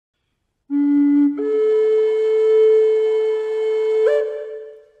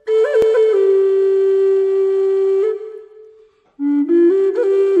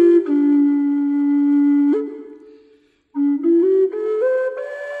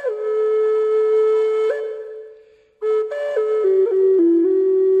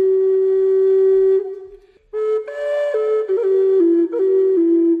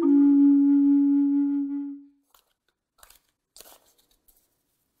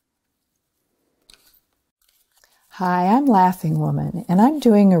Hi, I'm Laughing Womyn, and I'm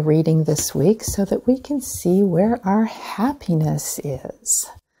doing a reading this week so that we can see where our happiness is.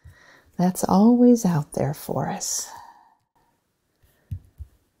 That's always out there for us.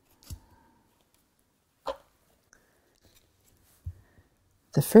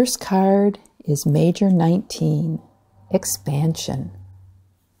 The first card is Major 19, Expansion.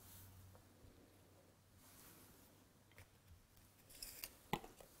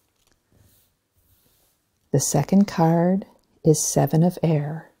 The second card is Seven of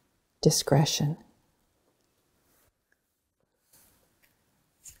Air, Discretion.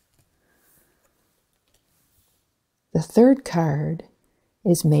 The third card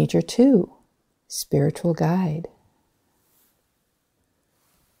is Major 2, Spiritual Guide.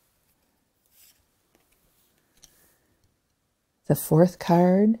 The fourth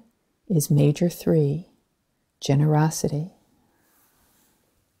card is Major 3, Generosity.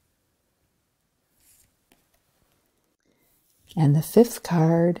 And the fifth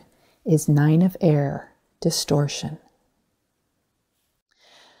card is Nine of Air, Distortion.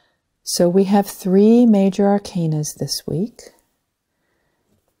 So we have 3 major arcanas this week.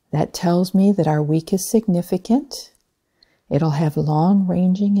 That tells me that our week is significant. It'll have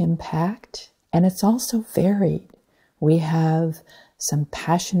long-ranging impact, and it's also varied. We have some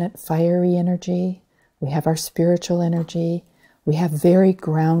passionate, fiery energy. We have our spiritual energy. We have very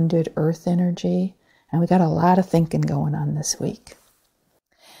grounded earth energy. And we got a lot of thinking going on this week.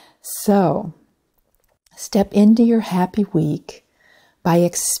 So, step into your happy week by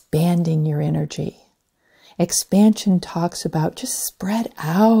expanding your energy. Expansion talks about just spread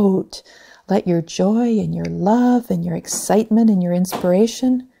out. Let your joy and your love and your excitement and your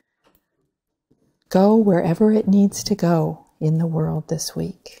inspiration go wherever it needs to go in the world this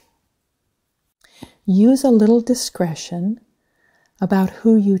week. Use a little discretion about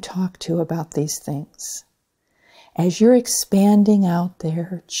who you talk to about these things. As you're expanding out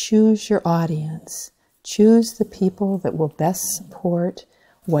there, choose your audience. Choose the people that will best support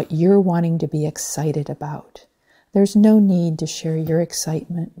what you're wanting to be excited about. There's no need to share your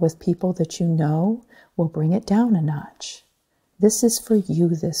excitement with people that you know will bring it down a notch. This is for you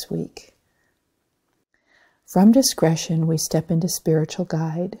this week. From discretion, we step into spiritual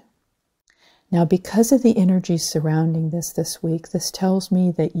guide. Now, because of the energy surrounding this week, this tells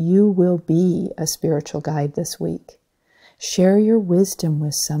me that you will be a spiritual guide this week. Share your wisdom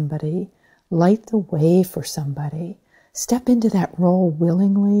with somebody. Light the way for somebody. Step into that role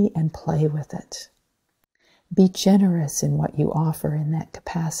willingly and play with it. Be generous in what you offer in that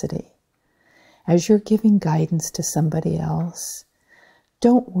capacity. As you're giving guidance to somebody else,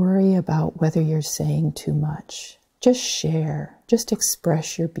 don't worry about whether you're saying too much. Just share. Just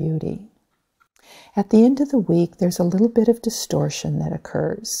express your beauty. At the end of the week, there's a little bit of distortion that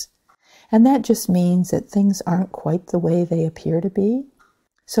occurs. And that just means that things aren't quite the way they appear to be.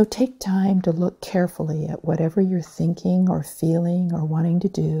 So take time to look carefully at whatever you're thinking or feeling or wanting to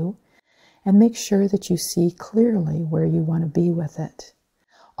do, and make sure that you see clearly where you want to be with it.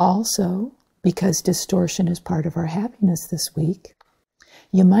 Also, because distortion is part of our happiness this week,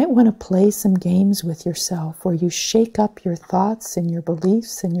 you might want to play some games with yourself where you shake up your thoughts and your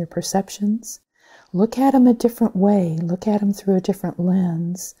beliefs and your perceptions. Look at them a different way. Look at them through a different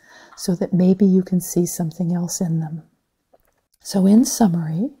lens so that maybe you can see something else in them. So in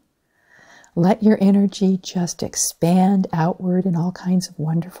summary, let your energy just expand outward in all kinds of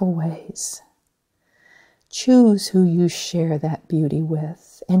wonderful ways. Choose who you share that beauty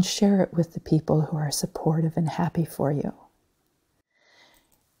with and share it with the people who are supportive and happy for you.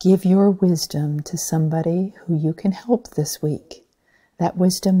 Give your wisdom to somebody who you can help this week. That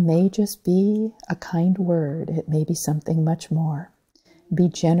wisdom may just be a kind word. It may be something much more. Be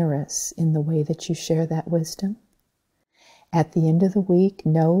generous in the way that you share that wisdom. At the end of the week,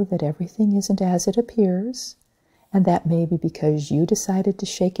 know that everything isn't as it appears, and that may be because you decided to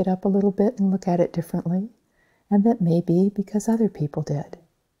shake it up a little bit and look at it differently, and that may be because other people did.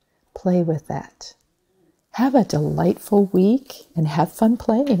 Play with that. Have a delightful week and have fun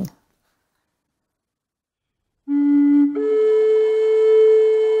playing.